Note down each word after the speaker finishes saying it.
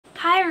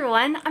Hi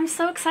everyone, I'm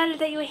so excited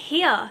that you're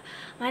here.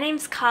 My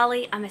name's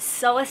Carly, I'm a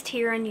sewist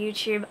here on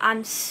YouTube.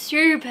 I'm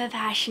super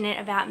passionate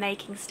about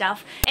making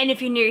stuff, and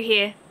if you're new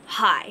here,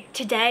 hi.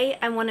 Today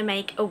I want to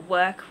make a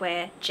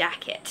workwear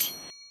jacket.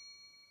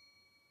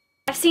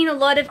 I've seen a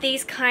lot of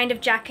these kind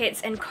of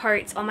jackets and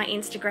coats on my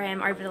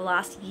Instagram over the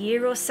last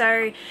year or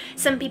so.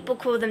 Some people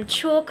call them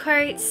chore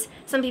coats,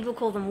 some people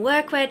call them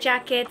workwear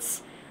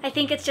jackets. I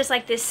think it's just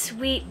like this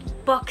sweet,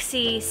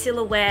 boxy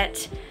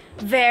silhouette,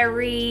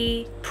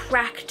 very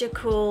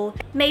practical,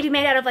 maybe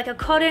made out of like a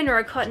cotton or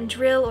a cotton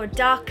drill or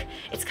duck.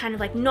 It's kind of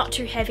like not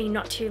too heavy,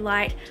 not too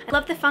light. I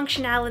love the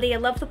functionality, I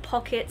love the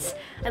pockets,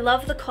 I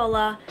love the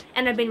collar,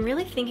 and I've been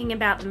really thinking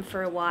about them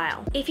for a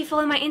while. If you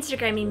follow my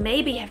Instagram, you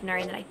maybe have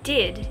known that I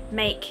did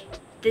make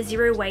the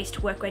Zero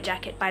Waste Workwear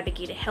Jacket by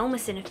Birgitta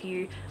Helmersson a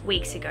few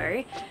weeks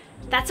ago.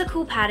 That's a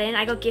cool pattern.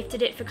 I got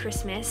gifted it for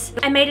Christmas.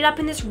 I made it up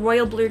in this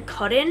royal blue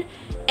cotton,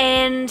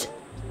 and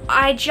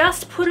I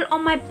just put it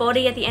on my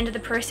body at the end of the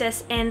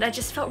process, and I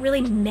just felt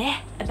really meh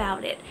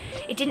about it.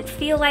 It didn't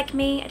feel like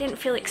me. I didn't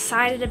feel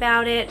excited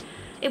about it.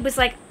 It was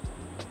like,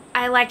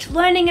 I liked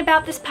learning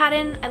about this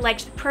pattern. I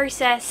liked the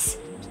process.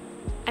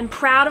 I'm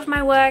proud of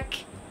my work,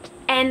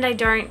 and I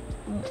don't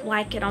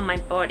like it on my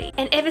body.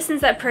 And ever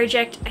since that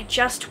project, I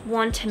just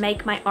want to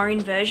make my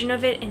own version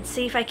of it and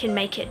see if I can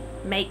make it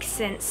make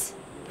sense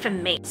for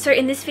me. So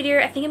in this video,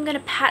 I think I'm going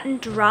to pattern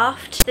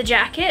draft the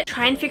jacket,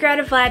 try and figure out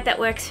a vibe that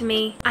works for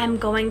me. I'm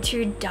going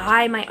to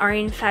dye my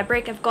own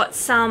fabric. I've got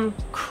some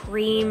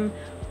cream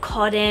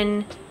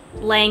cotton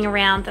laying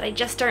around that I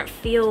just don't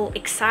feel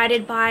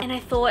excited by, and I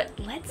thought,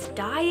 let's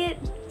dye it.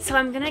 So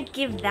I'm gonna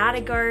give that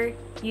a go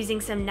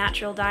using some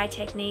natural dye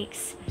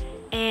techniques,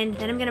 and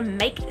then I'm gonna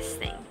make this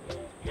thing,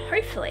 and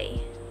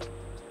hopefully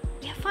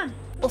we have fun.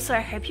 Also, I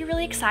hope you're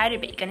really excited,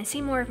 but you're gonna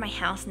see more of my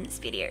house in this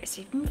video,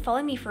 so you've been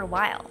following me for a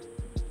while.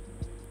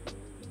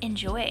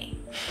 Enjoy.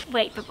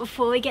 Wait, but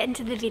before we get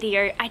into the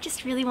video, I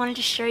just really wanted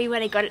to show you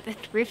what I got at the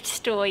thrift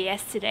store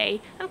yesterday.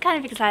 I'm kind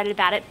of excited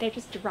about it. They're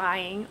just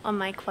drying on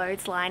my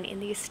clothesline in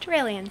the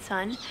Australian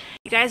sun.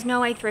 You guys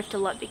know I thrift a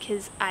lot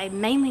because I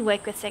mainly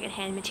work with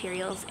secondhand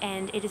materials,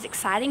 and it is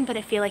exciting, but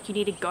I feel like you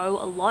need to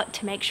go a lot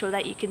to make sure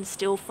that you can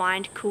still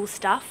find cool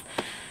stuff.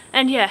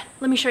 And yeah,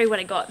 let me show you what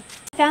I got.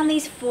 I found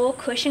these 4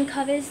 cushion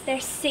covers. They're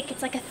sick.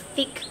 It's like a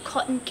thick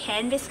cotton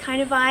canvas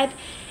kind of vibe,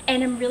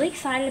 and I'm really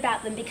excited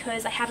about them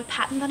because I have a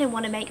pattern that I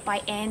want to make by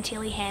Ann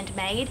Tilly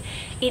Handmade.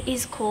 It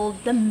is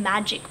called the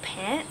Magic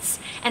Pants,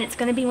 and it's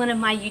going to be one of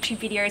my YouTube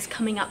videos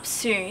coming up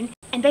soon.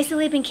 And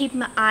basically I've been keeping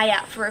my eye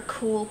out for a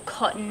cool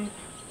cotton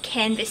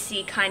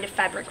canvasy kind of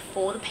fabric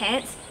for the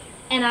pants,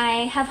 and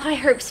I have high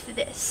hopes for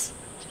this.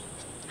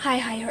 High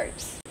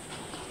hopes.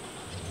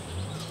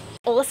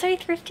 Also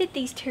thrifted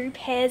these 2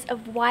 pairs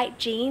of white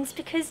jeans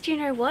because, do you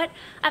know what?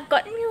 I've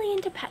gotten really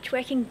into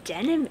patchworking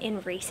denim in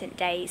recent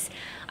days.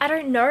 I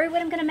don't know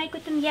what I'm going to make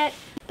with them yet,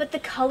 but the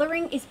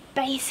colouring is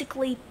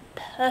basically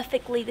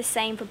perfectly the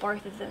same for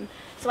both of them.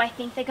 So I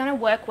think they're going to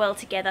work well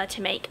together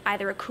to make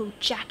either a cool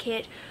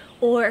jacket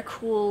or a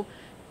cool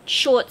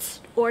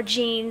shorts or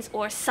jeans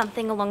or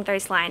something along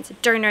those lines. I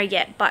don't know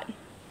yet, but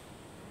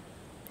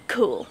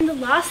cool. And the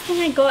last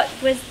thing I got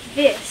was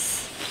this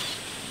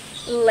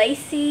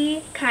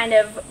lacy kind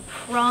of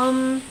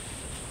prom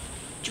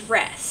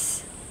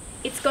dress.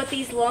 It's got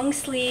these long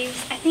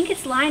sleeves. I think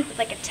it's lined with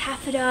like a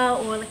taffeta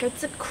or like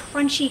it's a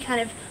crunchy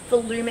kind of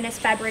voluminous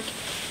fabric,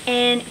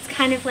 and it's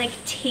kind of like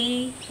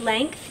T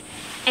length,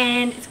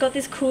 and it's got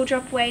this cool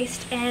drop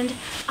waist, and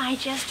I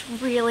just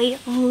really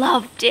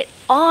loved it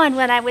on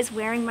when I was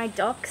wearing my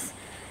docs.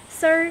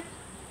 So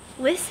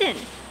listen,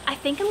 I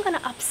think I'm gonna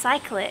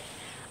upcycle it.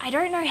 I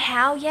don't know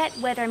how yet,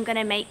 whether I'm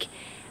gonna make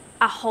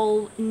a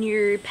whole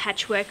new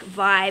patchwork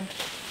vibe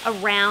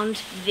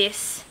around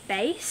this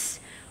base,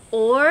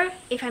 or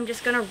if I'm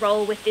just gonna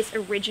roll with this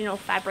original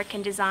fabric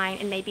and design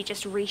and maybe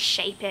just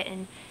reshape it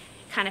and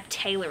kind of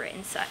tailor it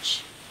and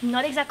such. I'm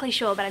not exactly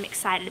sure, but I'm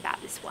excited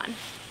about this one.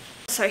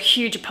 So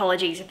huge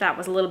apologies if that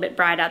was a little bit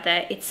bright out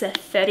there. It's a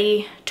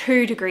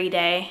 32-degree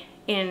day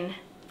in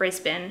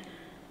Brisbane.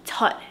 It's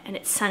hot and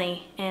it's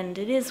sunny, and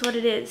it is what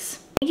it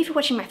is. Thank you for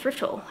watching my thrift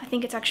haul. I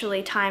think it's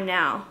actually time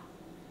now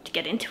to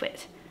get into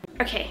it.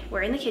 Okay,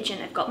 we're in the kitchen.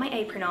 I've got my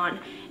apron on,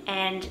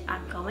 and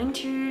I'm going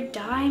to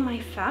dye my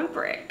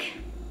fabric.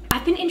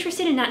 I've been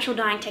interested in natural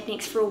dyeing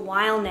techniques for a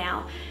while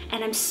now,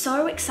 and I'm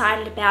so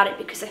excited about it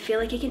because I feel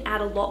like it can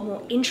add a lot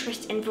more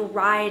interest and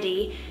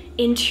variety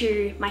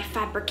into my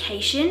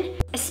fabrication.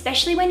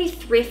 Especially when you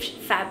thrift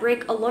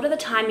fabric, a lot of the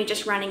time you're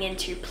just running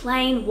into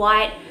plain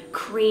white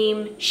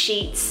cream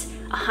sheets,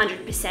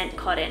 100%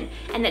 cotton,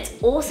 and that's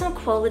awesome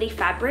quality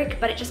fabric,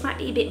 but it just might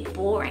be a bit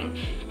boring,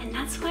 and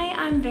that's why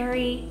I'm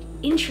very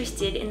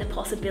interested in the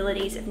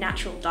possibilities of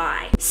natural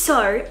dye.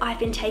 So I've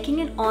been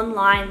taking an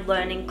online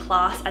learning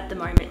class at the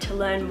moment to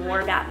learn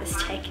more about this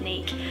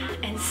technique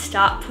and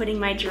start putting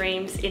my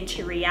dreams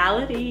into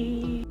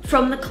reality.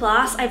 From the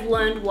class, I've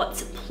learned what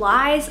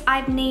supplies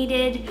I've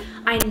needed.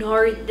 I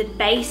know the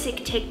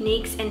basic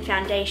techniques and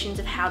foundations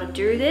of how to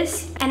do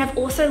this. And I've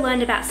also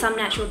learned about some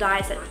natural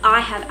dyes that I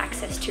have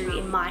access to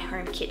in my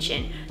home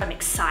kitchen. I'm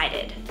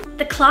excited.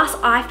 The class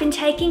I've been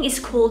taking is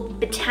called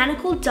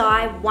Botanical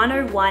Dye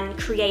 101,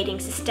 Creating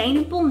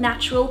Sustainable,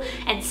 Natural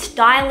and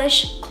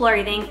Stylish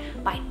Clothing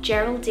by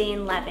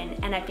Geraldine Levin.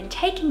 And I've been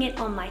taking it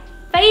on my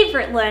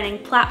favorite learning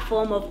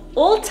platform of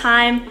all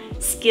time,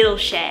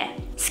 Skillshare.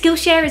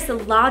 Skillshare is the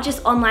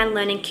largest online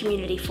learning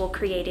community for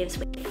creatives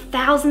with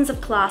thousands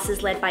of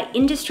classes led by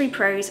industry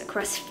pros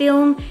across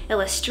film,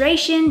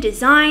 illustration,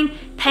 design,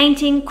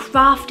 painting,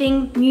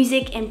 crafting,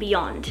 music, and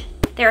beyond.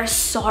 There are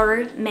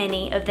so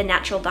many of the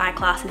natural dye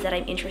classes that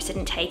I'm interested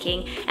in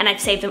taking, and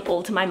I've saved them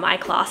all to my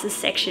classes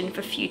section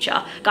for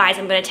future. Guys,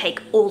 I'm gonna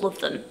take all of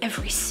them,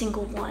 every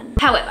single one.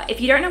 However,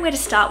 if you don't know where to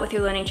start with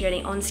your learning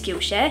journey on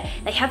Skillshare,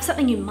 they have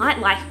something you might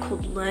like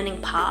called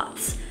Learning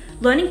Paths.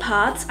 Learning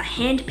Paths are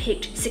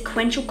hand-picked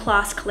sequential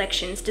class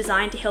collections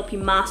designed to help you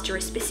master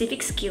a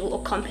specific skill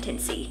or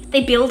competency.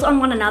 They build on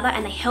one another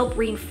and they help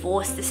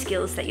reinforce the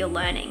skills that you're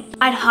learning.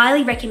 I'd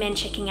highly recommend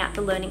checking out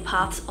the Learning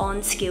Paths on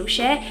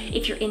Skillshare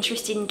if you're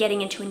interested in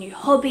getting into a new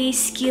hobby,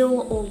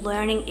 skill, or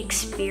learning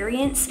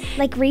experience.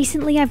 Like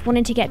recently, I've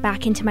wanted to get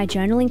back into my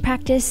journaling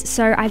practice,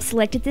 so I've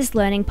selected this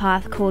learning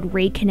path called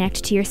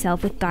Reconnect to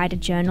Yourself with Guided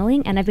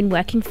Journaling, and I've been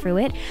working through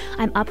it.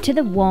 I'm up to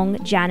the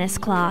Wong Janice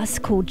class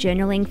called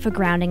Journaling for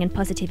Grounding and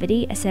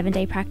Positivity, a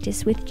 7-day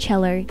practice with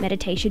cello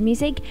meditation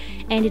music,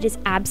 and it is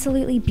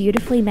absolutely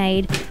beautifully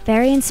made,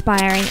 very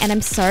inspiring, and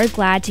I'm so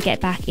glad to get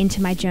back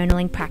into my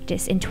journaling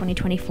practice in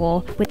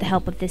 2024 with the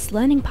help of this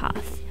learning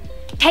path.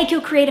 Take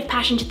your creative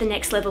passion to the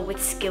next level with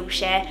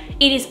Skillshare.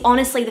 It is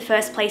honestly the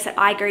first place that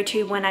I go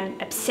to when I'm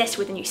obsessed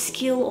with a new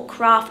skill or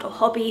craft or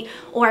hobby,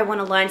 or I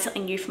want to learn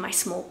something new for my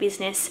small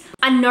business.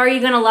 I know you're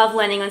going to love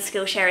learning on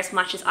Skillshare as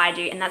much as I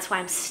do, and that's why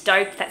I'm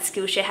stoked that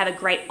Skillshare have a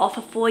great offer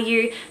for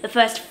you. The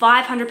first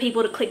 500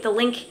 people to click the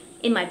link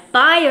in my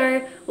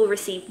bio will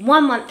receive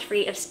 1 month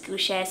free of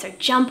Skillshare, so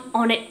jump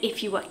on it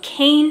if you are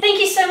keen. Thank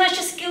you so much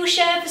to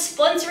Skillshare for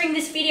sponsoring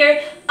this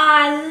video.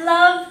 I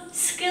love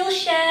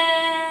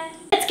Skillshare.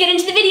 Let's get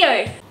into the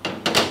video.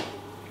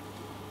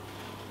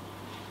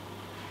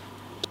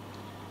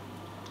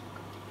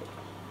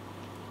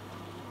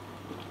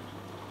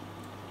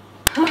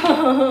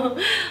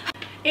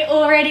 It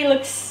already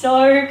looks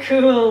so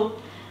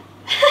cool.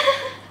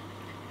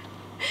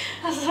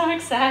 I'm so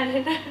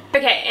excited.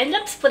 Okay, I ended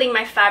up splitting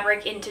my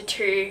fabric into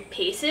 2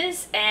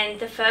 pieces, and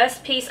the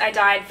first piece I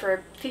dyed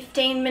for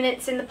 15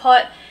 minutes in the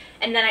pot,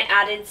 and then I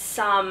added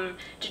some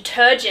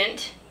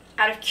detergent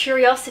out of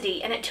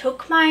curiosity, and it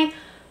took my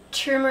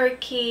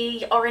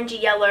turmeric-y,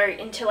 orangey yellow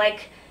into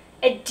like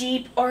a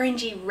deep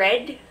orangey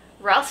red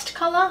rust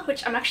color,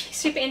 which I'm actually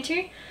super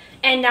into.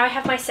 And now I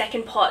have my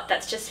second pot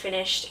that's just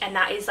finished, and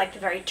that is like the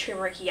very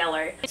turmeric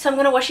yellow. So I'm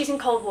gonna wash these in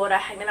cold water,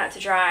 hang them out to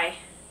dry,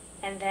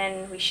 and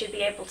then we should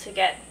be able to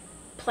get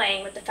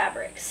playing with the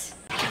fabrics.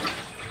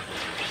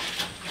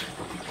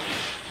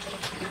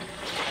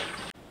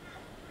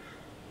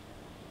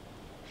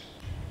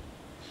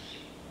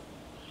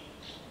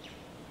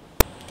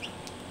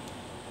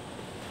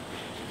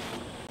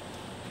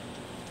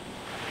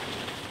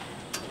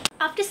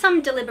 After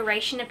some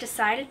deliberation, I've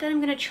decided that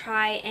I'm going to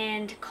try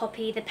and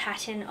copy the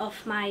pattern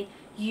of my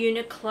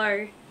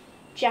Uniqlo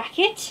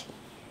jacket.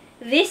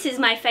 This is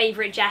my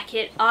favorite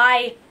jacket.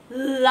 I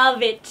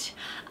love it.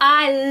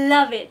 I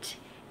love it.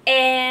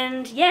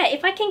 And yeah,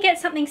 if I can get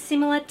something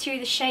similar to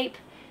the shape,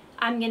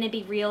 I'm going to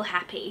be real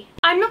happy.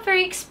 I'm not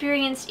very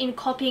experienced in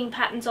copying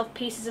patterns off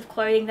pieces of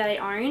clothing that I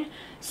own,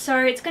 so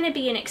it's going to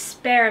be an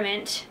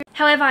experiment.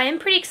 However, I am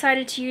pretty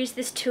excited to use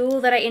this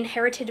tool that I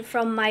inherited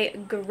from my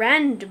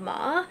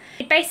grandma.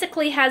 It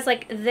basically has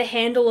like the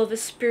handle of a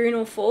spoon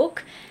or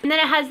fork, and then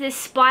it has this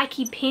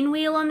spiky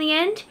pinwheel on the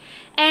end.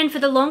 And for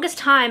the longest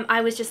time, I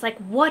was just like,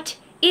 what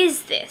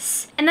is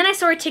this? And then I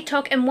saw a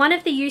TikTok, and one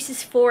of the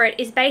uses for it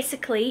is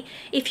basically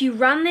if you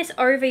run this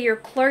over your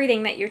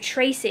clothing that you're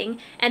tracing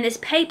and there's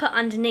paper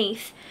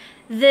underneath,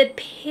 the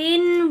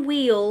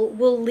pinwheel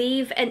will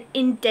leave an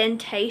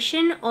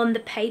indentation on the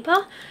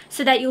paper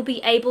so that you'll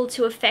be able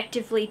to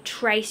effectively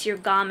trace your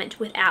garment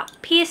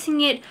without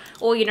piercing it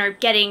or, you know,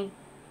 getting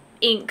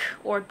ink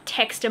or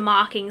texture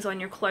markings on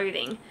your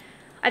clothing.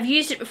 I've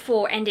used it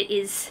before and it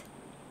is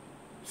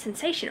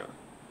sensational.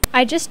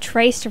 I just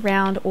traced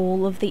around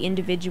all of the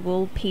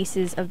individual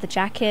pieces of the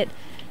jacket,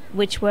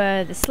 which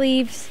were the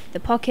sleeves, the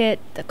pocket,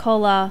 the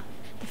collar,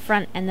 the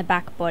front and the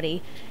back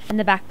body. And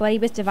the back body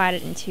was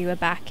divided into a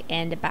back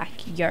and a back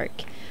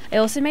yoke. I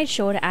also made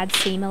sure to add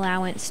seam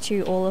allowance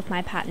to all of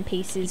my pattern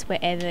pieces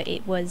wherever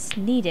it was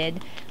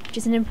needed, which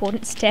is an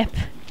important step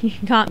you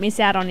can't miss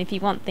out on if you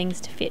want things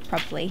to fit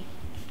properly.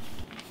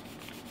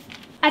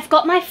 I've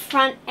got my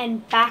front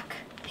and back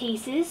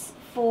pieces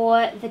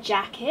for the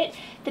jacket.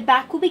 The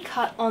back will be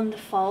cut on the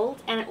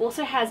fold, and it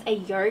also has a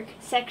yoke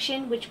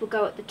section which will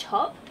go at the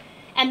top,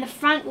 and the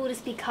front will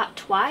just be cut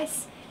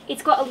twice.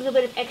 It's got a little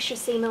bit of extra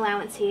seam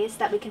allowance here so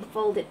that we can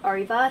fold it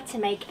over to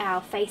make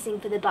our facing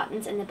for the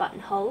buttons and the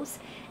buttonholes.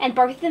 And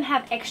both of them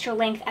have extra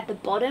length at the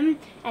bottom,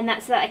 and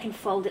that's so that I can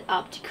fold it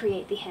up to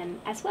create the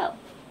hem as well.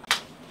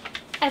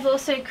 I've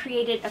also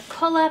created a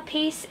collar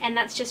piece, and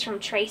that's just from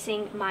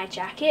tracing my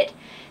jacket.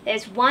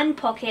 There's one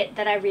pocket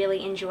that I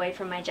really enjoy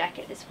from my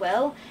jacket as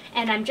well,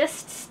 and I'm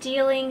just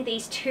stealing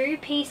these two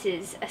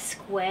pieces, a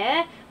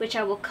square, which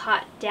I will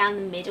cut down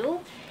the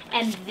middle,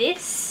 and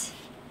this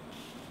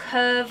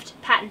curved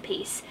pattern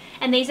piece.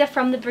 And these are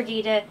from the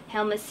Brigida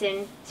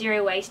Helmerson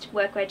Zero Waste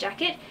Workwear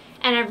jacket,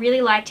 and I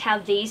really liked how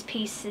these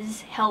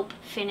pieces help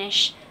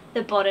finish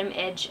the bottom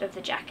edge of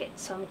the jacket,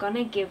 so I'm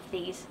gonna give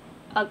these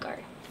a go.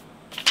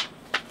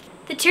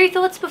 The two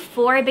thoughts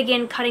before I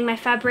begin cutting my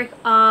fabric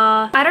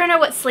are, I don't know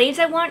what sleeves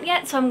I want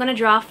yet, so I'm going to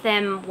draft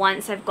them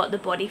once I've got the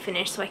body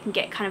finished so I can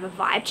get kind of a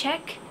vibe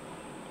check.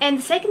 And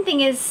the second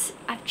thing is,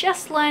 I've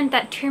just learned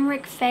that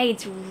turmeric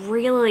fades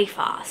really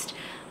fast.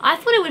 I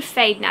thought it would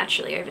fade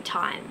naturally over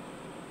time,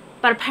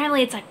 but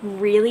apparently it's like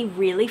really,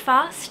 really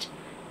fast.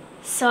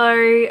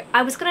 So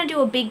I was going to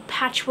do a big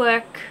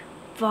patchwork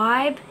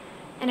vibe,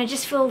 and I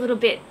just feel a little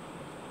bit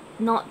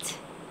not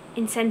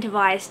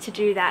incentivized to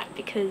do that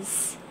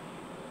because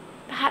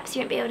perhaps you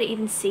won't be able to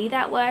even see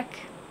that work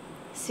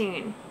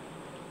soon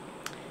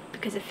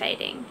because of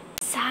fading.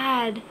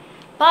 Sad,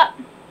 but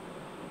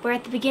we're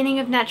at the beginning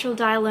of natural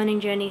dye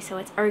learning journey, so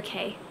it's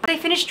okay. They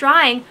finished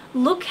drying.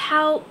 Look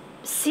how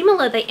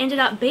similar they ended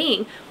up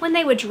being. When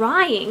they were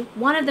drying,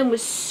 one of them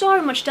was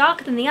so much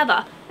darker than the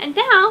other, and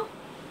now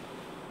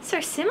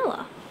so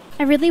similar.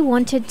 I really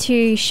wanted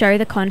to show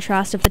the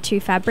contrast of the two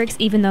fabrics,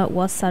 even though it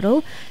was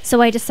subtle,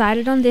 so I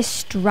decided on this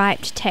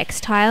striped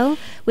textile,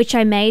 which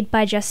I made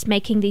by just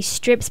making these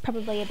strips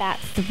probably about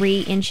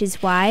 3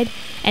 inches wide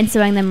and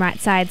sewing them right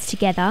sides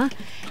together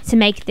to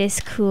make this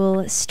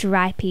cool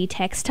stripy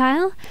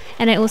textile.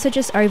 And I also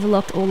just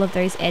overlocked all of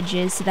those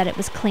edges so that it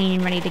was clean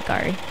and ready to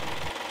go.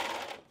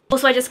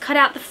 Also, I just cut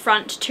out the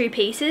front 2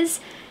 pieces,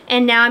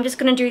 and now I'm just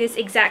going to do this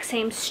exact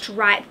same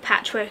stripe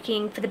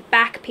patchworking for the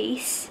back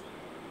piece.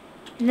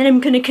 And then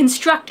I'm going to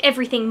construct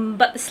everything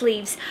but the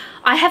sleeves.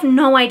 I have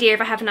no idea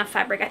if I have enough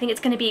fabric. I think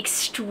it's going to be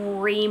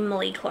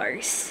extremely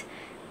close,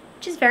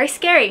 which is very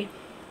scary.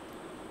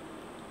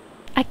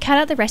 I cut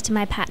out the rest of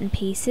my pattern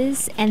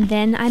pieces, and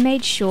then I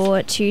made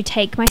sure to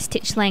take my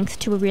stitch length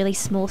to a really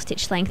small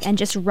stitch length and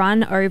just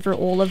run over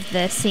all of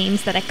the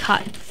seams that I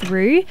cut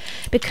through,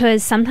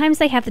 because sometimes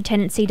they have the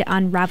tendency to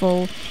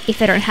unravel if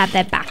they don't have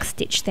their back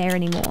stitch there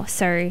anymore.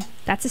 So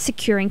that's a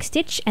securing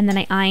stitch, and then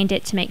I ironed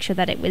it to make sure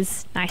that it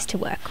was nice to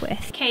work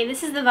with. Okay,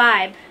 this is the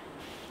vibe.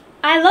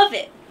 I love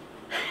it.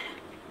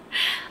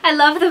 I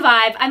love the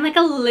vibe. I'm like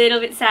a little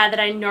bit sad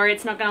that I know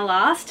it's not gonna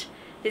last,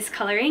 this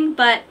coloring,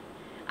 but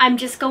I'm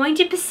just going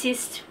to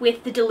persist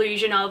with the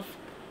delusion of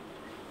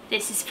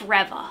this is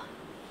forever.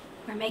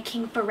 We're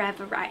making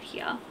forever right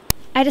here.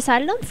 I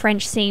decided on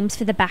French seams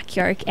for the back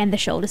yoke and the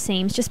shoulder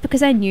seams just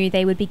because I knew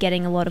they would be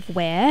getting a lot of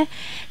wear.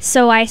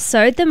 So I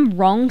sewed them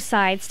wrong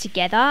sides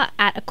together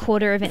at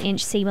 1/4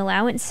 inch seam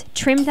allowance,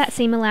 trimmed that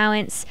seam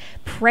allowance,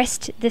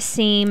 pressed the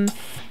seam,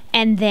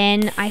 and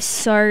then I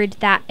sewed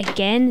that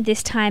again,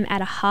 this time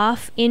at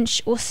 1/2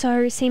 inch or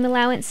so seam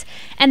allowance,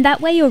 and that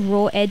way your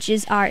raw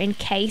edges are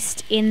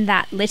encased in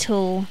that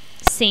little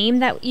seam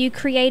that you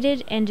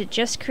created, and it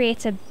just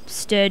creates a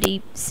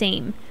sturdy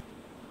seam.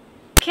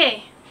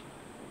 Okay,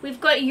 we've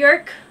got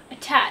yoke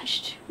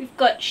attached, we've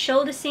got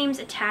shoulder seams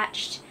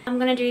attached. I'm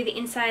going to do the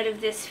inside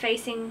of this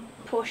facing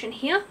portion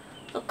here,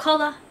 the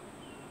collar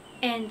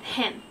and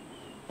hem.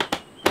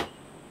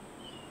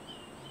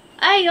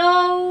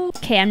 Ayo!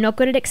 Okay, I'm not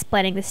good at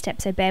explaining this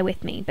step, so bear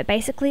with me. But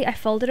basically, I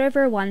folded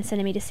over a 1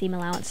 centimeter seam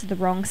allowance to the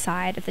wrong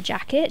side of the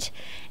jacket,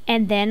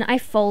 and then I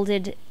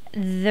folded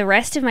the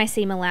rest of my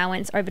seam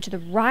allowance over to the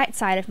right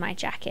side of my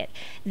jacket.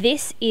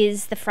 This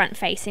is the front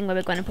facing where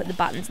we're going to put the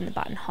buttons and the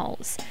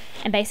buttonholes.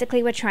 And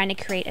basically, we're trying to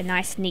create a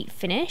nice, neat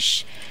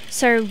finish.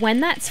 So when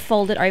that's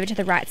folded over to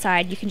the right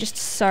side, you can just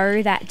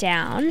sew that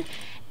down,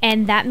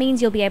 and that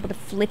means you'll be able to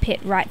flip it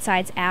right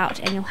sides out,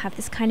 and you'll have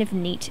this kind of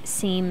neat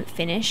seam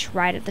finish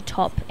right at the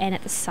top and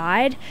at the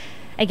side.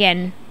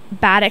 Again,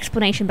 bad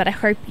explanation, but I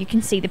hope you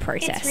can see the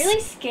process. It's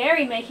really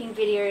scary making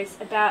videos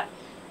about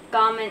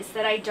garments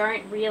that I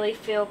don't really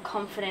feel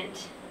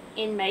confident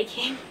in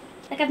making.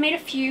 Like, I've made a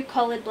few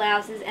collared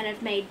blouses, and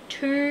I've made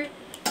 2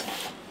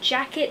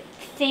 jacket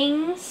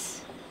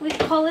things with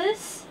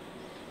collars,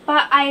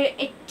 but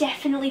it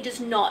definitely does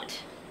not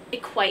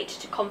equate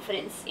to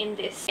confidence in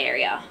this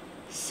area.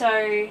 So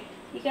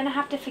you're gonna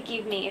have to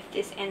forgive me if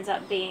this ends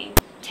up being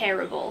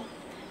terrible.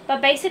 But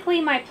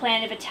basically my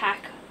plan of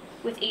attack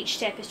with each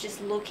step is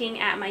just looking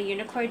at my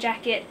Uniqlo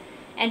jacket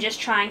and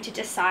just trying to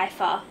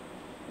decipher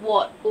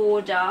what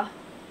order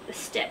the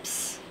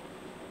steps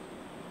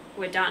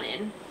were done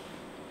in,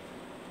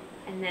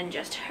 and then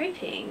just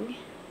hoping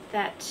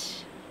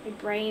that my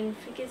brain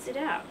figures it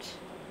out.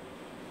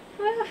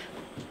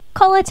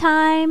 Collar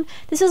time!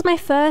 This was my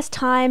first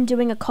time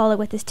doing a collar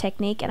with this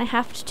technique, and I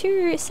have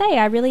to say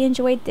I really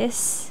enjoyed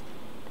this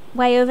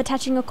way of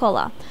attaching a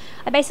collar.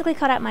 I basically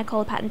cut out my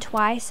collar pattern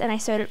twice and I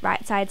sewed it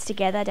right sides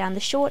together down the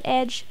short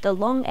edge, the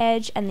long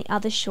edge and the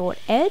other short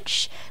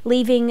edge,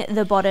 leaving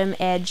the bottom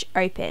edge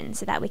open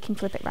so that we can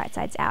flip it right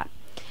sides out.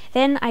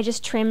 Then I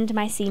just trimmed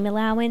my seam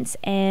allowance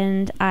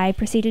and I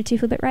proceeded to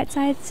flip it right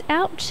sides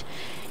out,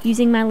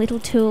 using my little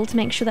tool to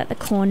make sure that the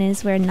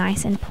corners were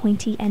nice and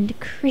pointy and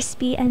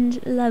crispy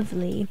and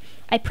lovely.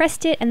 I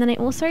pressed it and then I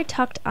also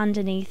tucked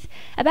underneath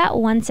about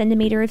 1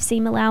 centimeter of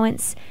seam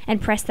allowance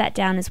and pressed that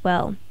down as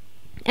well.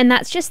 And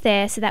that's just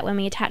there so that when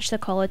we attach the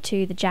collar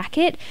to the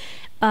jacket,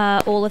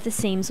 all of the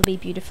seams will be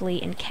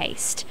beautifully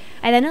encased.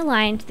 I then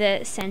aligned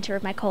the center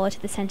of my collar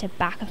to the center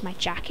back of my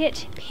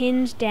jacket,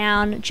 pinned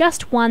down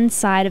just one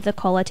side of the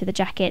collar to the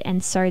jacket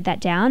and sewed that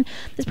down.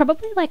 There's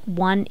probably like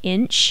 1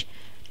 inch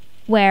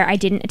where I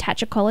didn't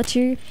attach a collar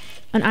to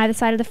on either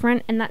side of the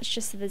front, and that's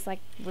just so there's like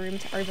room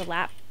to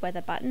overlap where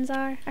the buttons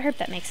are. I hope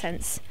that makes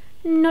sense.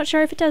 Not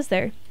sure if it does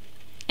though.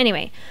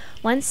 Anyway,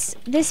 once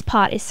this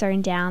part is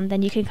sewn down,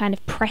 then you can kind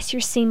of press your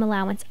seam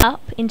allowance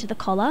up into the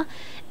collar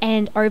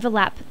and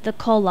overlap the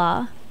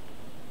collar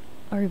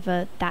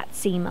over that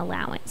seam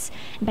allowance.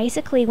 And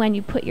basically when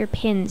you put your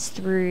pins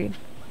through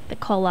the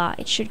collar,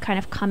 it should kind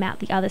of come out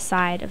the other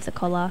side of the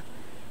collar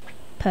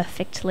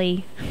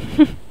perfectly.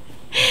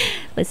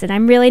 Listen,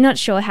 I'm really not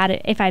sure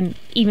if I'm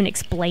even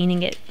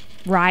explaining it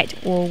right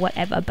or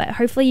whatever, but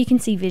hopefully you can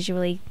see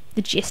visually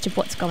the gist of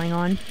what's going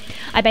on.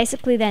 I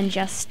basically then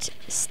just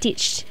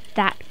stitched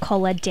that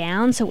collar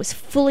down so it was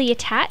fully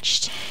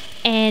attached,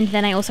 and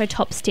then I also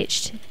top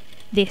stitched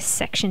this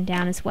section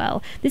down as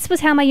well. This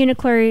was how my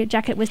Uniqlo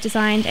jacket was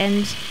designed,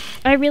 and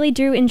I really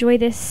do enjoy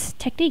this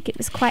technique. It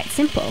was quite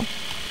simple.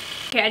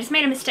 Okay, I just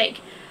made a mistake.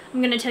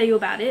 I'm going to tell you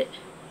about it.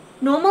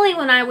 Normally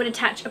when I would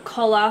attach a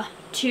collar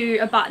to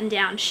a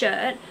button-down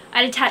shirt,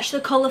 I'd attach the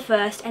collar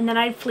first and then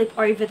I'd flip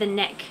over the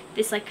neck,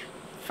 this like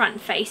front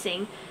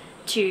facing,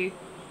 to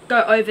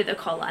go over the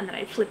collar, and then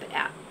I'd flip it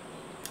out.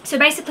 So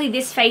basically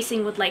this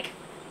facing would like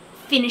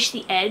finish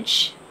the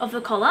edge of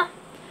the collar.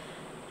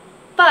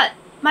 But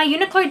my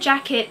Uniqlo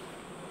jacket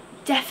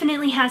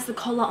definitely has the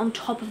collar on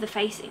top of the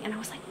facing, and I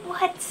was like,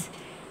 what?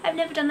 I've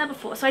never done that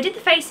before. So I did the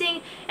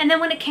facing, and then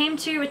when it came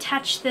to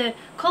attach the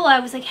collar, I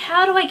was like,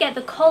 how do I get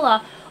the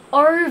collar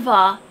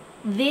over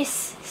this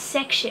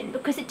section?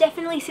 Because it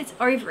definitely sits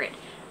over it.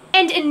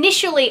 And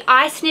initially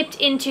I snipped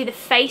into the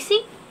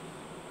facing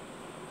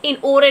in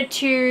order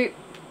to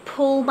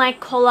pull my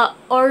collar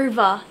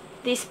over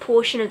this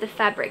portion of the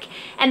fabric,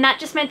 and that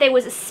just meant there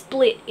was a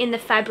split in the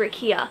fabric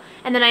here,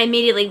 and then I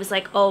immediately was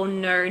like, oh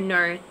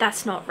no,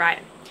 that's not right.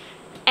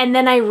 And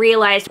then I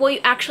realized what you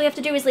actually have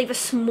to do is leave a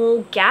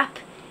small gap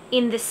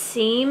in the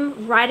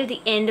seam right at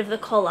the end of the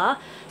collar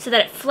so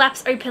that it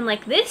flaps open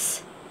like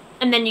this,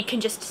 and then you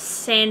can just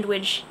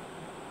sandwich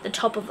the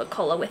top of the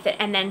collar with it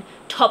and then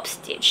top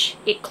stitch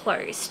it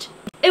closed.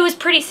 It was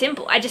pretty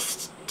simple. I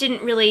just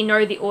didn't really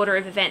know the order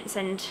of events,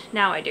 and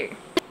now I do.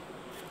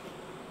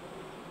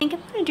 I think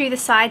I'm going to do the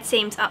side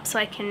seams up so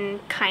I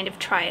can kind of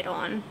try it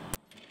on.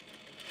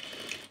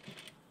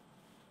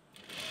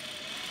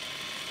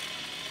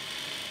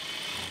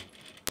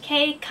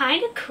 Okay,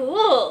 kind of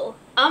cool.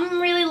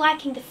 I'm really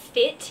liking the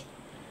fit.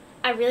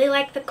 I really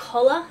like the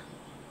collar.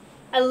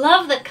 I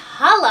love the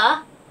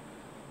colour,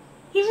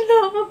 even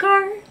though it will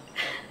go.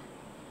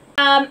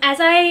 As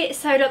I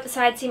sewed up the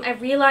side seam, I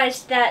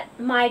realised that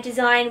my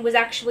design was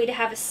actually to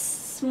have a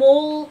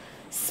small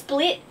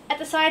split at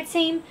the side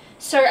seam.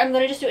 So I'm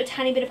going to just do a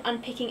tiny bit of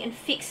unpicking and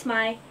fix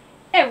my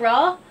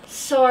error.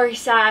 So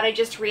sad, I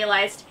just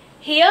realised.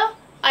 Here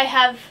I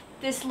have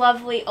this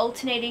lovely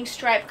alternating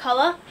stripe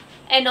colour,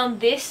 and on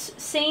this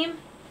seam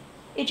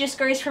it just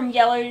goes from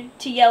yellow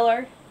to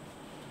yellow.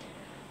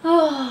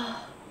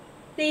 Oh,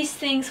 these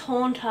things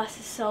haunt us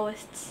as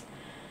sewists.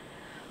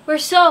 We're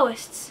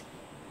sewists.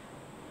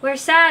 We're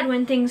sad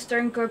when things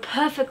don't go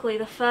perfectly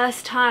the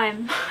first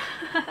time.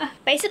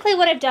 Basically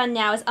what I've done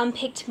now is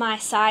unpicked my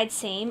side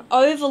seam,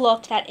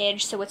 overlocked that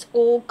edge so it's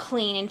all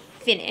clean and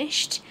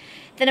finished.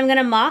 Then I'm going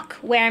to mark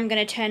where I'm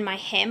going to turn my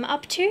hem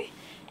up to,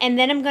 and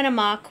then I'm going to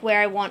mark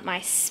where I want my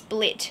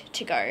split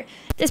to go.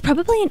 There's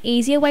probably an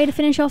easier way to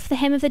finish off the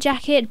hem of the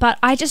jacket, but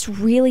I just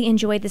really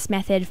enjoyed this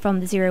method from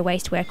the Zero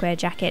Waste Workwear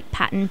Jacket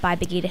pattern by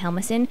Birgitta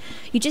Helmerson.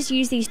 You just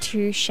use these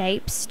two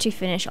shapes to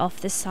finish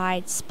off the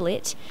side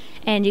split,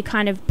 and you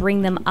kind of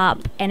bring them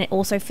up, and it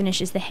also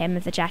finishes the hem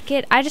of the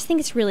jacket. I just think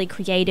it's really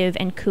creative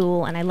and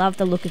cool, and I love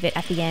the look of it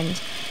at the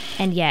end.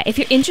 And yeah, if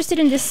you're interested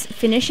in this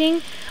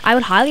finishing, I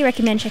would highly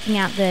recommend checking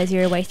out the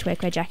Zero Waste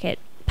Workwear Jacket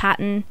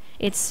pattern.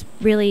 It's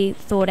really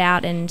thought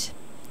out and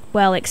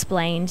well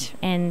explained,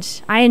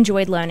 and I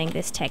enjoyed learning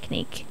this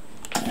technique.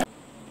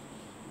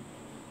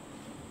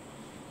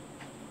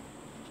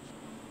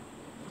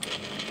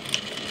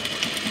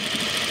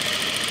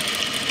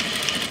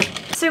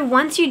 So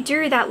once you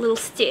do that little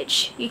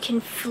stitch, you can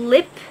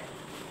flip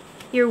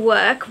your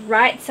work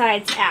right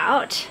sides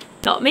out.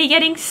 Not me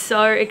getting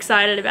so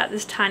excited about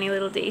this tiny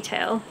little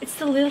detail. It's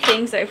the little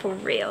things though, for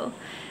real.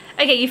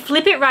 Okay, you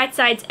flip it right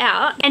sides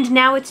out, and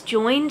now it's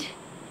joined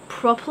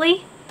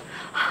properly.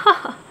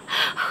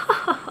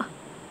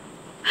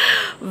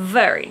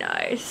 Very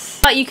nice.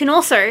 But you can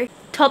also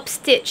top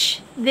stitch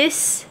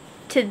this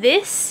to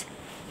this,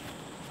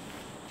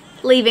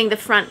 leaving the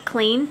front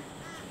clean,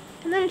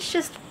 and then it's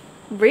just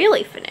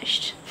really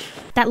finished.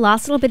 That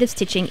last little bit of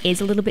stitching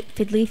is a little bit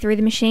fiddly through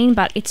the machine,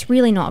 but it's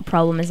really not a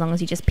problem as long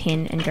as you just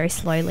pin and go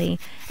slowly.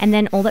 And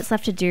then all that's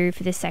left to do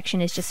for this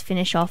section is just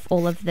finish off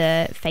all of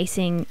the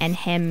facing and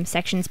hem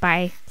sections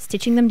by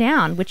stitching them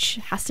down, which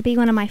has to be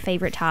one of my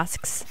favorite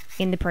tasks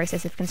in the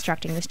process of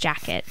constructing this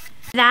jacket.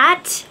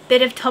 That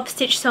bit of top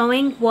stitch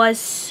sewing was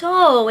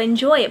so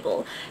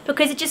enjoyable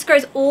because it just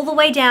goes all the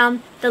way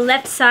down the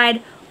left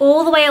side,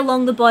 all the way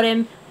along the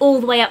bottom,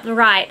 all the way up the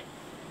right.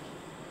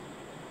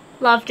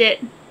 Loved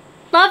it.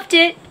 Loved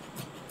it.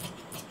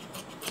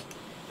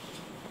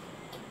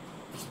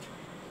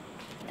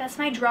 That's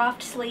my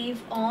draft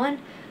sleeve on.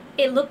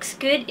 It looks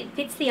good. It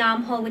fits the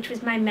armhole, which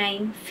was my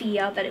main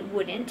fear that it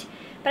wouldn't.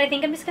 But I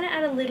think I'm just going to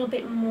add a little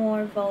bit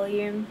more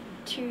volume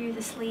to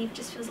the sleeve.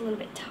 Just feels a little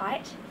bit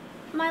tight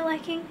for my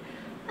liking.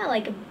 I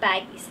like a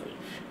baggy sleeve.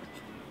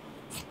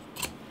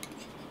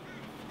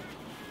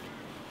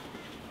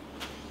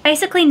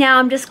 Basically now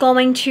I'm just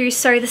going to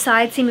sew the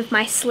side seam of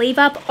my sleeve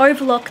up,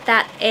 overlock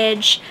that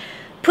edge,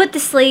 put the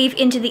sleeve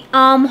into the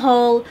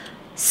armhole,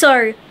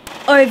 sew,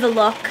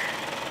 overlock,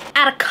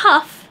 add a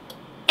cuff,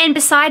 and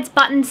besides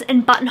buttons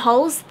and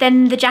buttonholes,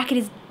 then the jacket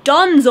is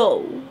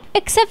donezo.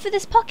 Except for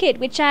this pocket,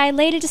 which I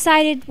later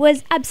decided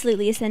was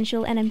absolutely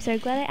essential, and I'm so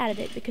glad I added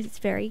it because it's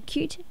very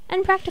cute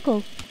and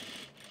practical.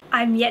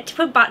 I'm yet to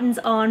put buttons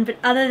on, but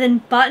other than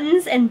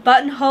buttons and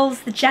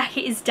buttonholes, the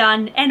jacket is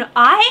done, and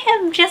I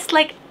am just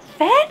like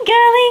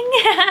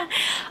fangirling.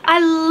 I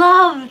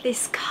love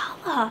this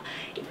colour.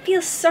 It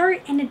feels so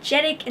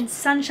energetic and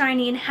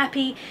sunshiny and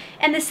happy,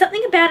 and there's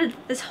something about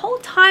it this whole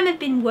time I've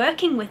been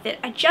working with it.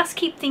 I just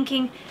keep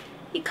thinking,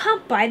 you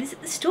can't buy this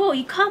at the store,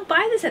 you can't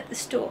buy this at the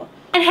store.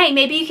 And hey,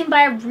 maybe you can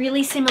buy a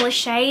really similar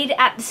shade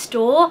at the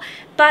store,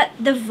 but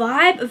the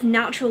vibe of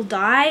natural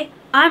dye,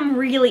 I'm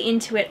really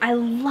into it. I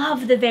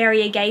love the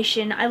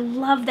variegation. I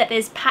love that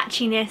there's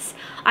patchiness.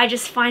 I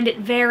just find it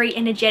very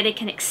energetic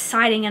and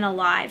exciting and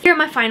alive. Here are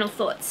my final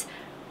thoughts.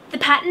 The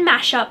pattern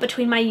mashup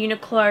between my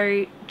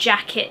Uniqlo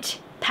jacket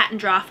pattern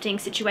drafting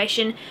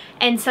situation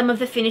and some of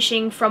the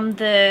finishing from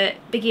the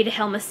Birgitta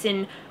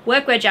Helmersson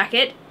workwear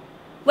jacket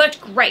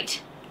worked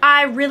great.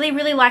 I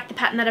really like the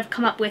pattern that I've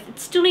come up with. It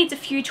still needs a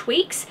few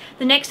tweaks.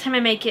 The next time I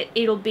make it,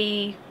 it'll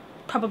be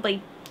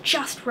probably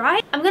just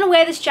right. I'm gonna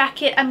wear this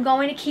jacket. I'm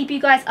going to keep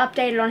you guys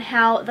updated on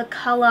how the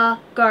color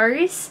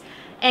goes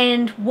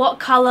and what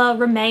color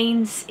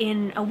remains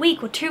in a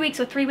week or 2 weeks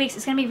or 3 weeks.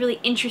 It's gonna be really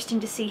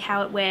interesting to see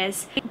how it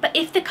wears. But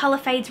if the color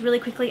fades really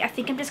quickly, I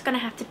think I'm just gonna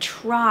have to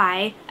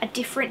try a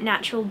different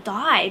natural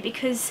dye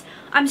because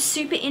I'm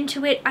super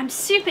into it. I'm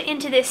super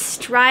into this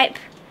stripe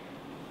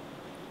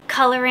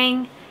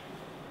coloring,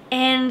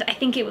 and I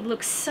think it would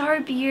look so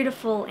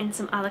beautiful in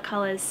some other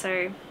colors,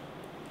 so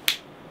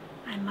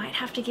I might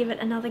have to give it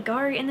another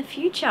go in the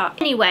future.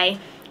 Anyway,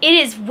 it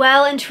is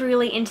well and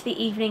truly into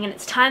the evening and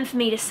it's time for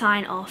me to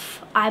sign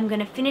off. I'm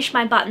gonna finish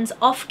my buttons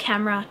off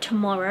camera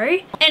tomorrow.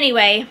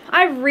 Anyway,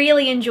 I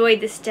really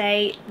enjoyed this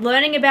day.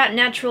 Learning about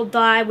natural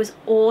dye was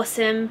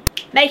awesome.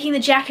 Making the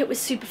jacket was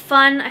super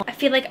fun. I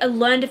feel like I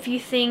learned a few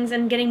things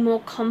and getting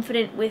more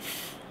confident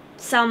with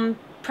some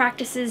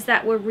practices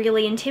that were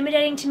really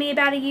intimidating to me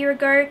about a year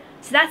ago.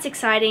 So that's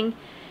exciting.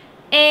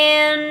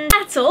 And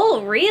that's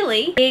all,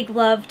 really. Big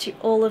love to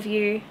all of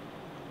you.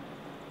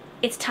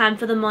 It's time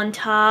for the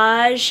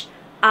montage.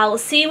 I will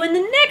see you in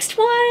the next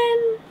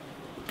one.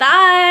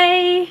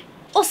 Bye.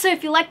 Also,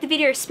 if you liked the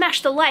video,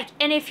 smash the like.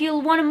 And if you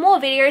want more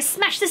videos,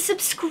 smash the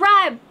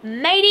subscribe,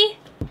 matey.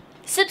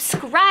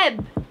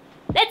 Subscribe.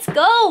 Let's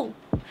go.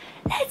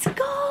 Let's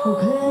go.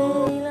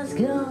 Okay, let's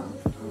go.